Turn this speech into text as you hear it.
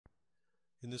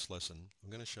In this lesson, I'm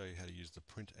going to show you how to use the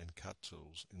print and cut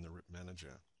tools in the RIP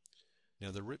Manager. Now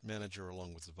the RIP Manager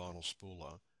along with the vinyl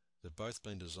spooler, they've both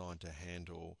been designed to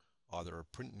handle either a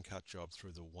print and cut job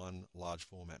through the one large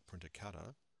format printer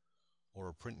cutter or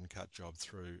a print and cut job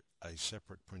through a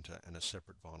separate printer and a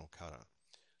separate vinyl cutter.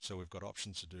 So we've got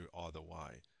options to do either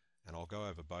way, and I'll go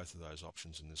over both of those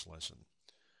options in this lesson.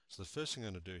 So the first thing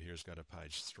I'm going to do here is go to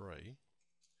page 3,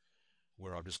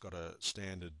 where I've just got a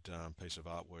standard piece of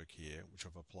artwork here, which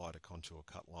I've applied a contour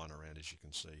cut line around, as you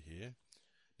can see here.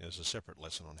 Now there's a separate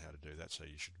lesson on how to do that, so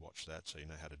you should watch that so you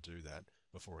know how to do that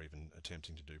before even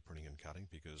attempting to do printing and cutting,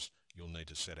 because you'll need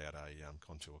to set out a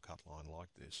contour cut line like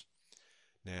this.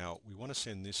 Now we want to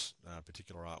send this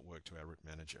particular artwork to our RIP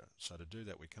Manager. So to do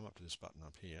that, we come up to this button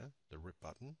up here, the RIP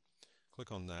button,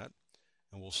 click on that,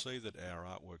 and we'll see that our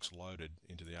artwork's loaded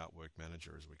into the Artwork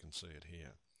Manager as we can see it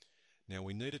here. Now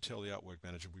we need to tell the Artwork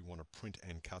Manager we want to print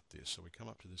and cut this. So we come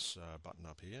up to this button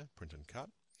up here, Print and Cut,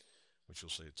 which you'll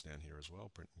see it's down here as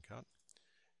well, Print and Cut.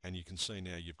 And you can see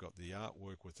now you've got the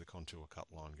artwork with the contour cut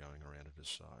line going around it as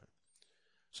so.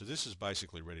 So this is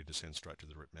basically ready to send straight to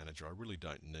the RIP Manager. I really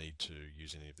don't need to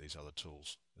use any of these other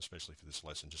tools, especially for this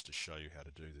lesson, just to show you how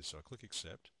to do this. So I click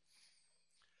Accept.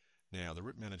 Now the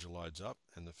RIP Manager loads up,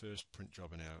 and the first print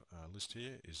job in our list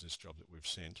here is this job that we've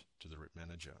sent to the RIP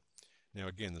Manager. Now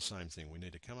again, the same thing, we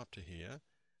need to come up to here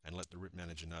and let the RIP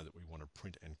Manager know that we want to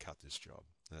print and cut this job.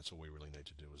 And that's all we really need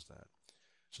to do is that.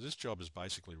 So this job is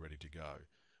basically ready to go.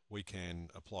 We can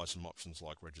apply some options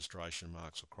like registration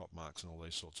marks or crop marks and all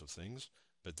these sorts of things,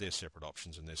 but they're separate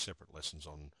options and there's separate lessons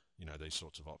on these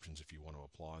sorts of options if you want to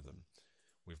apply them.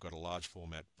 We've got a large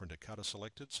format printer cutter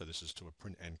selected, so this is to a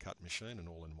print and cut machine and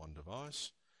all in one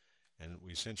device. And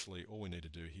we essentially, all we need to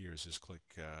do here is just click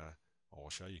I'll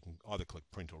show you. You can either click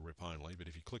print or RIP only, but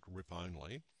if you click RIP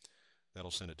only, that'll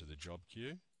send it to the job queue,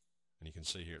 and you can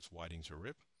see here it's waiting to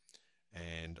RIP.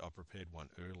 And I prepared one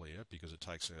earlier because it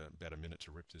takes about a minute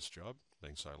to RIP this job,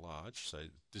 being so large. So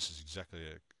this is exactly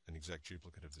an exact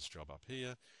duplicate of this job up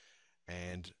here.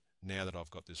 And now that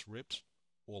I've got this RIPed,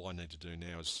 all I need to do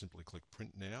now is simply click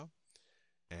print now,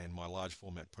 and my large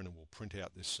format printer will print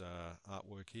out this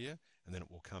artwork here, and then it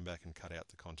will come back and cut out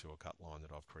the contour cut line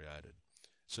that I've created.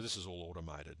 So this is all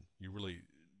automated.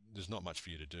 There's not much for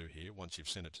you to do here. Once you've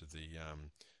sent it to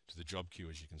the job queue,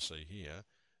 as you can see here,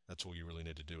 that's all you really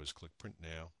need to do is click print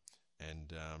now,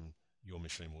 and your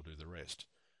machine will do the rest.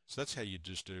 So that's how you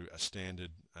just do a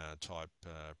standard type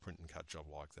print and cut job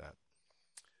like that.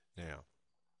 Now,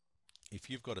 if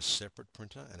you've got a separate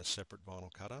printer and a separate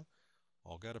vinyl cutter,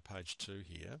 I'll go to page 2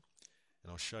 here, and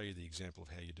I'll show you the example of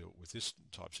how you do it with this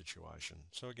type situation.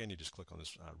 So again, you just click on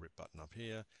this RIP button up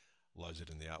here, loads it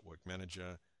in the Artwork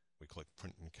Manager, we click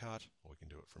print and cut, or we can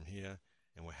do it from here,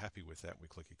 and we're happy with that, we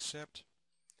click accept,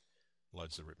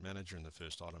 loads the RIP Manager and the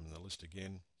first item in the list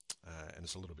again, and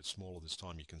it's a little bit smaller this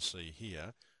time. You can see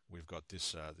here we've got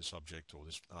this object or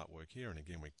this artwork here, and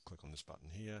again we click on this button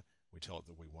here, we tell it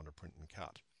that we want to print and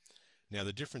cut. Now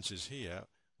the difference is here,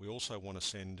 we also want to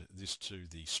send this to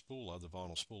the spooler, the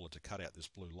vinyl spooler, to cut out this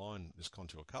blue line, this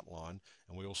contour cut line,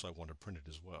 and we also want to print it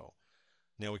as well.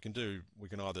 Now we can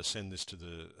either send this to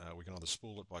we can either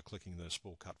spool it by clicking the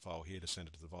spool cut file here to send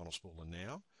it to the vinyl spooler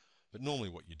now, but normally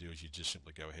what you do is you just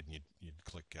simply go ahead and you'd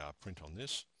click print on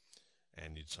this,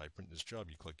 and you'd say print this job,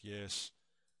 you click yes,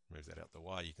 move that out the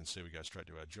way, you can see we go straight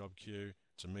to our job queue,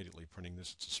 it's immediately printing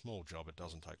this, it's a small job, it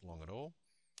doesn't take long at all,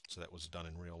 so that was done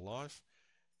in real life,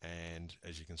 and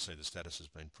as you can see the status has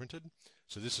been printed.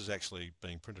 So this is actually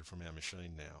being printed from our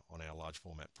machine now on our large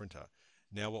format printer.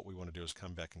 Now what we want to do is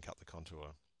come back and cut the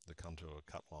contour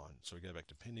cut line. So we go back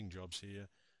to pending jobs here,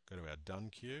 go to our done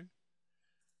queue,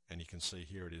 and you can see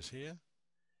here it is here,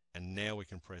 and now we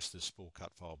can press this spool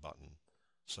cut file button.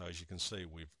 So as you can see,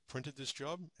 we've printed this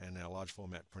job and our large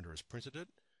format printer has printed it.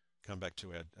 Come back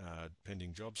to our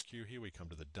pending jobs queue here, we come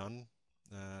to the done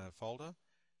folder,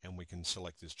 and we can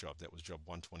select this job. That was job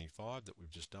 125 that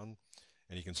we've just done,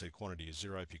 and you can see quantity is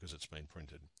 0 because it's been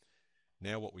printed.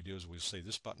 Now what we do is we see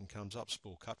this button comes up,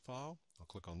 spool cut file. I'll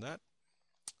click on that.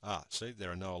 See,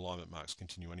 there are no alignment marks,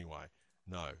 continue anyway.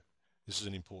 No, this is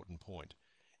an important point.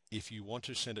 If you want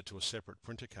to send it to a separate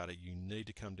printer cutter, you need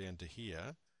to come down to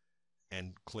here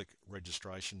and click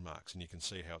registration marks, and you can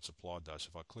see how it's applied those. So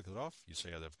if I click it off, you see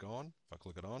how they've gone. If I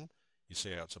click it on, you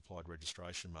see how it's applied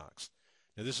registration marks.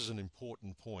 Now this is an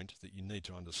important point that you need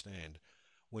to understand.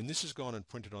 When this has gone and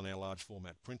printed on our large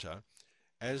format printer,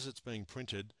 as it's being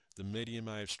printed, the media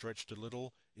may have stretched a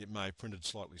little, it may have printed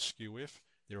slightly skew if.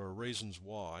 There are reasons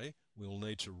why we'll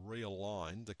need to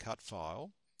realign the cut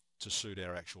file to suit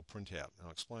our actual printout. And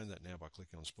I'll explain that now by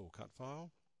clicking on spool cut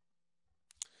file.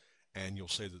 and you'll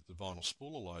see that the vinyl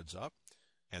spooler loads up,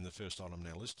 and the first item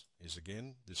on our list is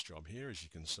again this job here, as you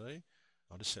can see.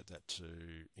 I'll just set that to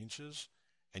inches,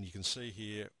 and you can see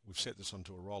here we've set this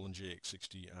onto a Roland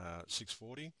GX60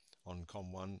 640 on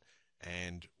COM1,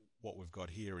 and what we've got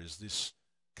here is this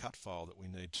cut file that we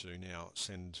need to now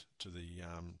send to the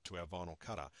to our vinyl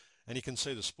cutter. And you can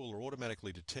see the spooler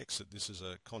automatically detects that this is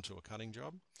a contour cutting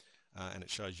job, and it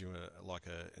shows you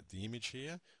the image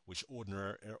here, which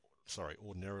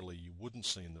ordinarily you wouldn't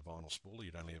see in the vinyl spooler.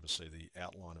 You'd only ever see the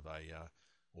outline of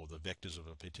or the vectors of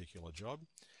a particular job.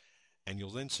 And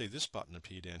you'll then see this button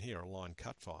appear down here, a line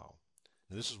cut file.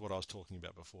 Now this is what I was talking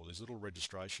about before, these little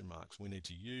registration marks. We need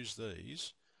to use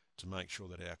these to make sure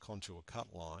that our contour cut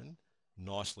line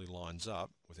nicely lines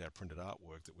up with our printed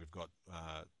artwork that we've got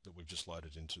that we've just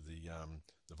loaded into the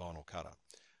vinyl cutter.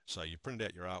 So you printed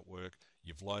out your artwork,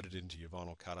 you've loaded into your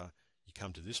vinyl cutter, you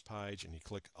come to this page and you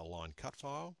click Align Cut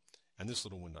File, and this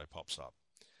little window pops up.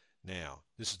 Now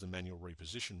this is the manual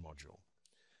reposition module.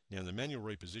 Now in the manual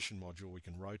reposition module we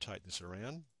can rotate this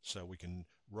around, so we can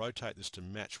rotate this to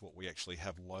match what we actually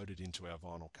have loaded into our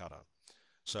vinyl cutter.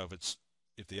 So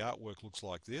if the artwork looks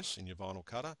like this in your vinyl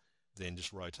cutter, then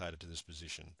just rotate it to this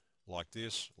position, like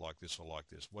this, or like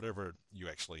this, whatever you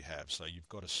actually have. So you've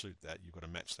got to suit that, you've got to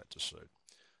match that to suit.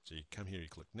 So you come here, you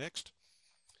click Next.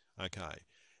 Okay,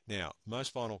 now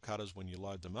most vinyl cutters, when you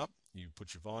load them up, you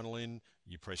put your vinyl in,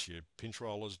 you press your pinch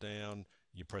rollers down,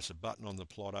 you press a button on the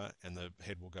plotter, and the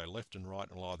head will go left and right,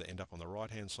 and will either end up on the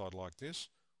right hand side like this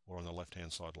or on the left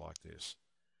hand side like this.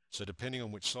 So depending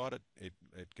on which side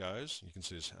it goes, you can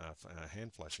see this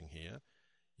hand flashing here.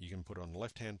 You can put it on the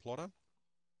left hand plotter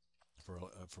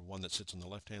for one that sits on the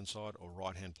left hand side, or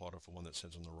right hand plotter for one that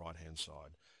sits on the right hand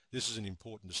side. This is an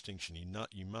important distinction.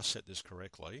 You must set this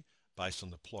correctly based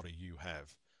on the plotter you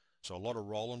have. So a lot of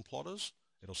Roland plotters,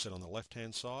 it'll sit on the left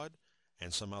hand side,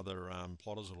 and some other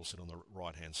plotters it'll sit on the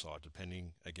right hand side,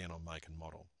 depending again on make and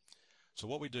model. So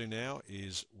what we do now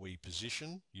is we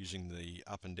position using the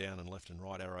up and down and left and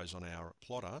right arrows on our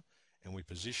plotter, and we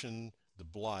position the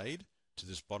blade to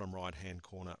this bottom right hand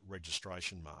corner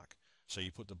registration mark. So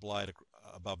you put the blade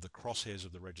above the crosshairs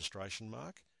of the registration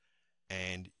mark,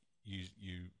 and you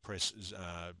press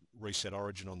reset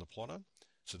origin on the plotter,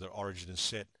 so the origin is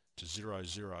set to 0,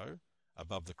 0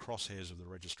 above the crosshairs of the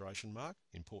registration mark.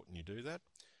 Important you do that,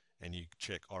 and you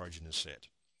check origin is set.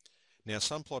 Now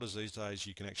some plotters these days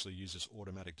you can actually use this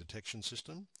automatic detection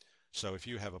system. So if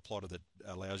you have a plotter that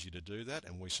allows you to do that,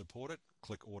 and we support it,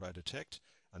 click Auto Detect.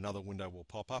 Another window will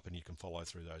pop up and you can follow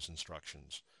through those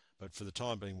instructions. But for the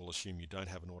time being, we'll assume you don't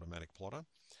have an automatic plotter.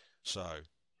 So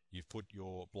you've put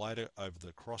your blade over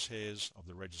the crosshairs of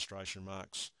the registration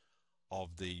marks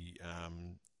of the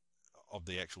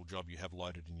actual job you have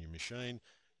loaded in your machine.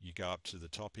 You go up to the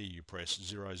top here, you press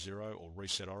 0, 0 or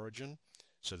reset origin,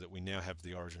 so that we now have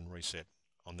the origin reset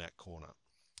on that corner.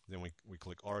 Then we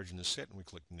click origin is set, and we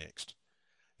click Next.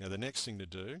 Now the next thing to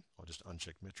do, I'll just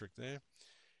uncheck metric there,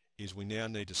 is we now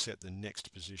need to set the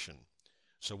next position.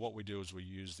 So what we do is we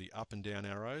use the up and down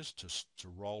arrows to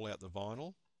roll out the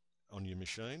vinyl on your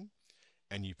machine,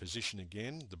 and you position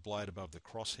again the blade above the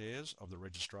crosshairs of the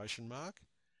registration mark,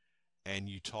 and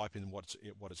you type in what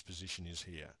its position is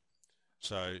here.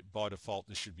 So by default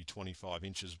this should be 25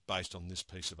 inches based on this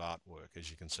piece of artwork. As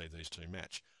you can see, these two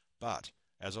match. But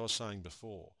as I was saying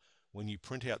before, when you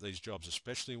print out these jobs,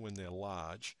 especially when they're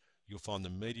large, you'll find the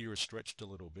media is stretched a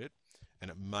little bit,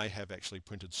 and it may have actually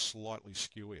printed slightly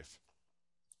skew if.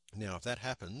 Now if that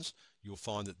happens, you'll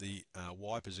find that the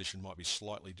Y position might be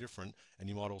slightly different, and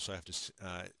you might also have to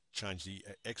change the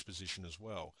X position as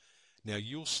well. Now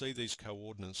you'll see these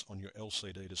coordinates on your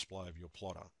LCD display of your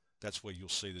plotter. That's where you'll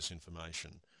see this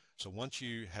information. So once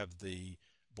you have the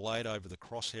blade over the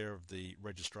crosshair of the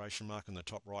registration mark in the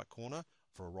top right corner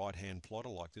for a right hand plotter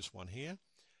like this one here,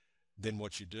 then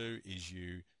what you do is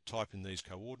you type in these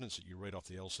coordinates that you read off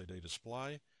the LCD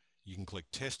display. You can click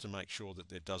Test to make sure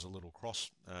that it does a little cross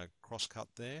cut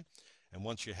there, and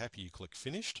once you're happy you click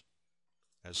Finished,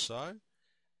 as so,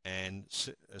 and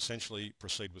essentially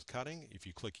proceed with cutting. If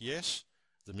you click Yes,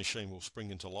 the machine will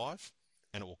spring into life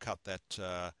and it will cut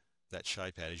that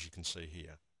shape out, as you can see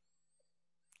here.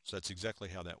 So that's exactly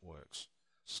how that works.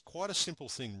 It's quite a simple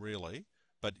thing really,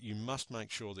 but you must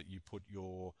make sure that you put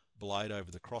your blade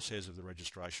over the crosshairs of the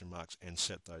registration marks and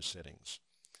set those settings.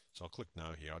 So I'll click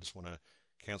No here. I just want to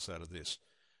cancel out of this.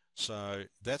 So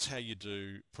that's how you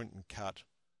do print and cut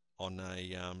on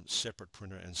a separate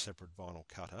printer and separate vinyl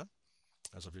cutter,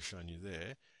 as I've just shown you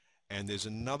there. And there's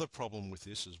another problem with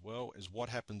this as well, is what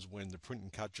happens when the print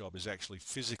and cut job is actually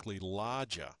physically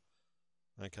larger.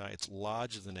 Okay, it's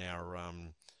larger than our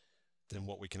than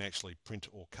what we can actually print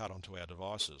or cut onto our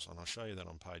devices. And I'll show you that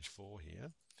on page 4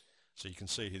 here. So you can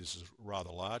see here this is rather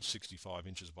large, 65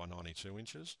 inches by 92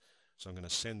 inches. So I'm going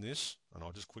to send this, and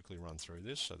I'll just quickly run through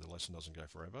this so the lesson doesn't go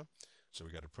forever. So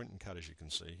we go to print and cut, as you can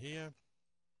see here.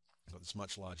 Got this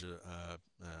much larger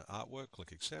artwork,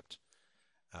 click accept.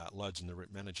 Loads in the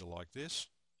RIP manager like this.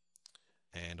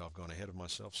 And I've gone ahead of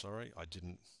myself, sorry.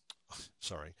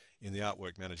 In the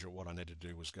artwork manager, what I need to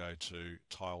do was go to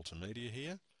tile to media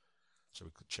here. So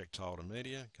we could check tile to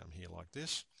media, come here like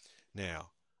this.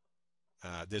 Now,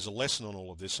 there's a lesson on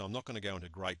all of this, so I'm not going to go into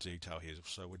great detail here.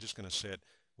 So we're just going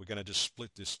to just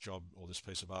split this job or this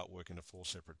piece of artwork into 4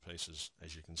 separate pieces,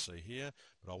 as you can see here.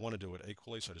 But I want to do it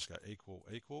equally, so just go equal,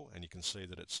 equal, and you can see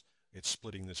that it's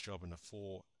splitting this job into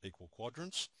 4 equal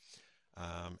quadrants.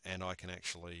 And I can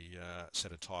actually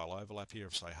set a tile overlap here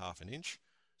of say 1/2 inch.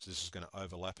 So this is going to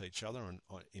overlap each other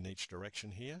in each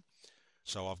direction here.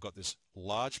 So I've got this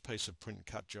large piece of print and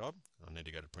cut job. I need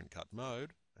to go to print cut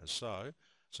mode, as so.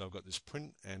 So I've got this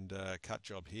print and cut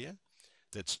job here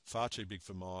that's far too big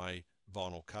for my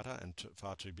vinyl cutter and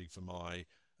far too big for my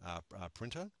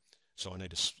printer. So I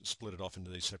need to split it off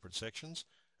into these separate sections.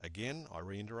 Again, I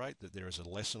reiterate that there is a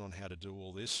lesson on how to do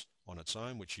all this on its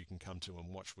own, which you can come to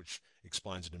and watch, which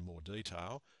explains it in more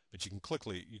detail. But you can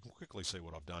quickly see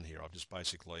what I've done here. I've just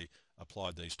basically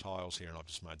applied these tiles here and I've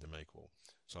just made them equal.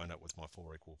 So I end up with my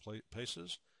 4 equal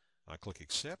pieces. I click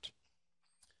accept.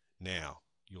 Now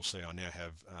you'll see I now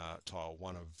have tile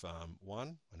 1 of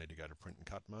 1. I need to go to print and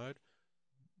cut mode.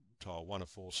 Tile 1 of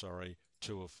 4, sorry,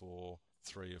 2 of 4,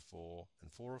 3 of 4,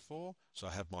 and 4 of 4. So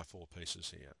I have my 4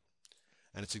 pieces here.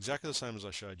 And it's exactly the same as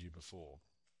I showed you before.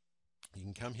 You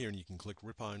can come here and you can click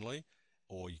RIP only,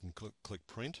 or you can click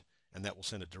print, and that will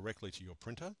send it directly to your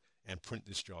printer and print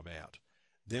this job out.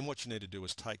 Then what you need to do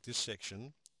is take this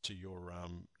section to your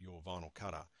vinyl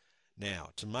cutter.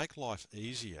 Now, to make life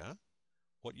easier,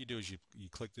 what you do is you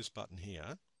click this button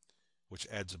here, which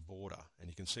adds a border, and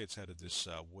you can see it's added this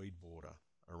weed border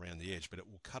around the edge, but it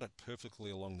will cut it perfectly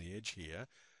along the edge here,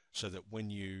 so that when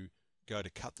you go to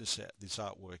cut this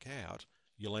artwork out,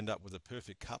 you'll end up with a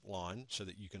perfect cut line so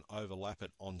that you can overlap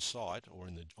it on site or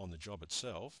on the job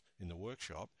itself in the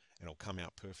workshop, and it'll come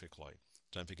out perfectly.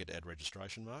 Don't forget to add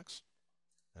registration marks,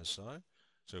 as so.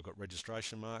 So we've got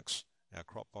registration marks, our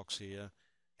crop box here,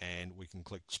 and we can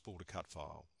click spool to cut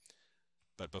file.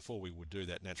 But before we would do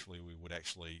that, naturally we would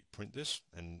actually print this,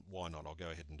 and why not? I'll go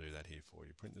ahead and do that here for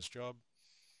you. Print this job.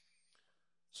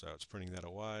 So it's printing that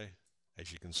away.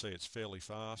 As you can see, it's fairly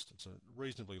fast. It's a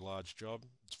reasonably large job.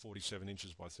 It's 47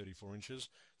 inches by 34 inches.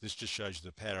 This just shows you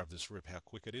the power of this RIP, how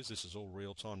quick it is. This is all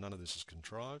real time. None of this is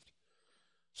contrived.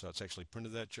 So it's actually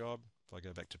printed that job. If I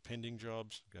go back to pending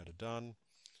jobs, go to done,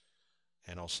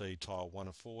 and I'll see tile 1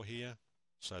 of 4 here.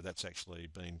 So that's actually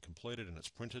been completed and it's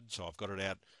printed. So I've got it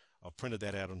out. I've printed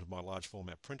that out onto my large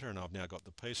format printer, and I've now got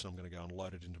the piece, and I'm going to go and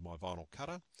load it into my vinyl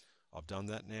cutter. I've done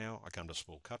that now. I come to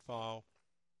spool cut file.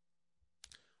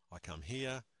 I come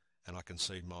here and I can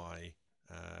see my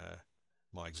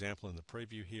my example in the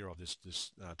preview here of this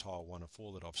tile 1 of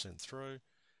 4 that I've sent through.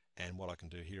 And what I can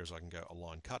do here is I can go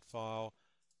align cut file,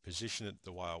 position it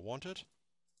the way I want it,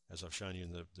 as I've shown you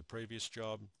in the previous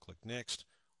job. Click next.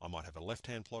 I might have a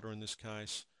left-hand plotter in this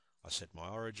case. I set my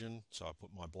origin, so I put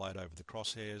my blade over the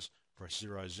crosshairs, press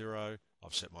 0, 0.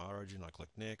 I've set my origin. I click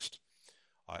next.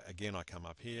 Again, I come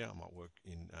up here. I might work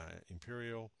in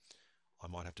Imperial. I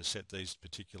might have to set these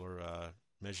particular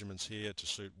measurements here to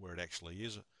suit where it actually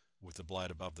is with the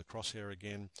blade above the crosshair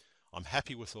again. I'm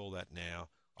happy with all that now.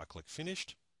 I click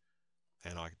finished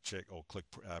and I check or click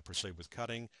proceed with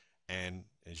cutting, and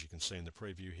as you can see in the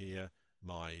preview here,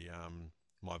 my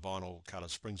vinyl cutter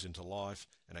springs into life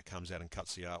and it comes out and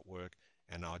cuts the artwork,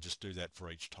 and I just do that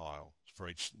for each tile. For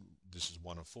each, this is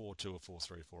 1 of 4, 2 of 4,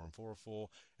 3 of 4, and 4 of 4,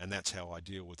 and that's how I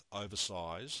deal with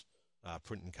oversize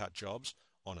print and cut jobs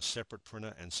on a separate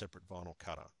printer and separate vinyl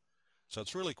cutter. So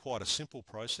it's really quite a simple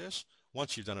process.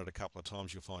 Once you've done it a couple of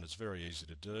times, you'll find it's very easy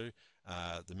to do.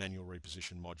 The manual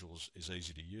reposition modules is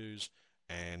easy to use,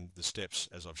 and the steps,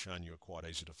 as I've shown you, are quite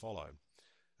easy to follow.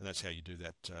 And that's how you do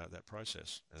that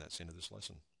process, and that's the end of this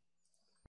lesson.